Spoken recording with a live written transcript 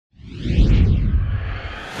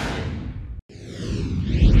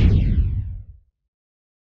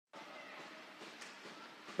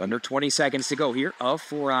Under 20 seconds to go here of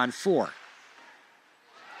 4-on-4.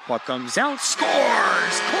 Puck comes out,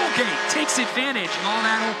 scores! Colgate takes advantage of all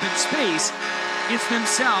that open space. Gets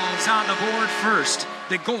themselves on the board first.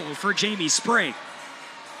 The goal for Jamie Sprague.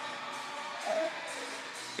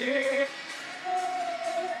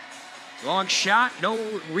 Long shot,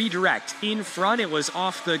 no redirect. In front, it was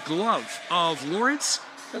off the glove of Lawrence.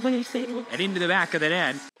 And into the back of the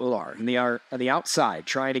net. Ular on the outside,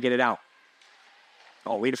 trying to get it out.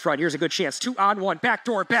 Oh, way to front. Here's a good chance. 2-on-1.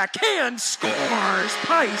 Backdoor backhand. Scores.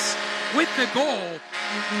 Pice with the goal.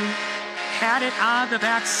 Had it on the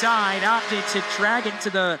backside. Opted to drag it to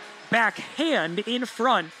the backhand in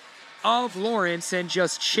front of Lawrence and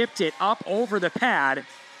just chipped it up over the pad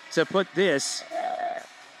to put this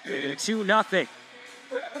 2-0.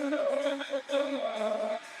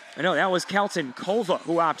 I know that was Kelton Kova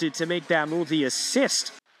who opted to make that move, the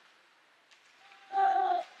assist.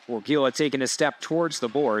 Gila taking a step towards the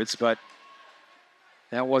boards, but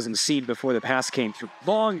that wasn't seen before the pass came through.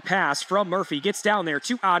 Long pass from Murphy, gets down there,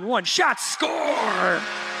 2-on-1, shot, score!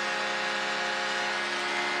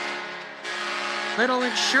 Little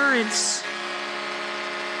insurance.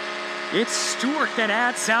 It's Stewart that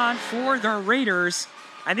adds on for the Raiders.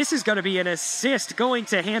 And this is going to be an assist going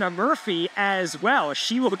to Hannah Murphy as well.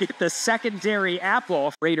 She will get the secondary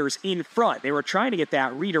apple. Raiders in front. They were trying to get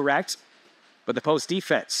that redirect, but the post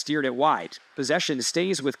defense steered it wide. Possession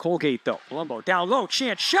stays with Colgate, though. Colombo down low,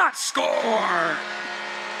 chance, shot, score!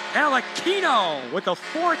 Alakino with the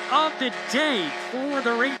 4th of the day for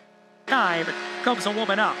the Raiders. Time comes a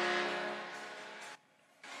woman up.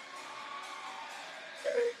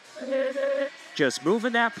 Just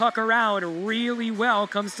moving that puck around really well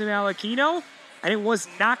comes to Alakino, and it was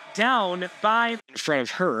knocked down by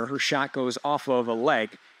her. Her shot goes off of a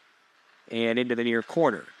leg and into the near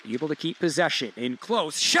corner. Able to keep possession in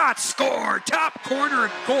close. Shot, score! Top corner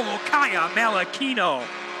goal, Kaya Malakino.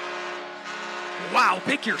 Wow,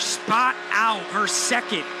 pick your spot out. Her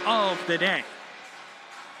 2nd of the day.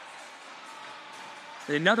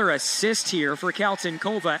 Another assist here for Kelton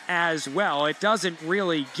Kova as well. It doesn't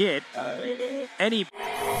really get any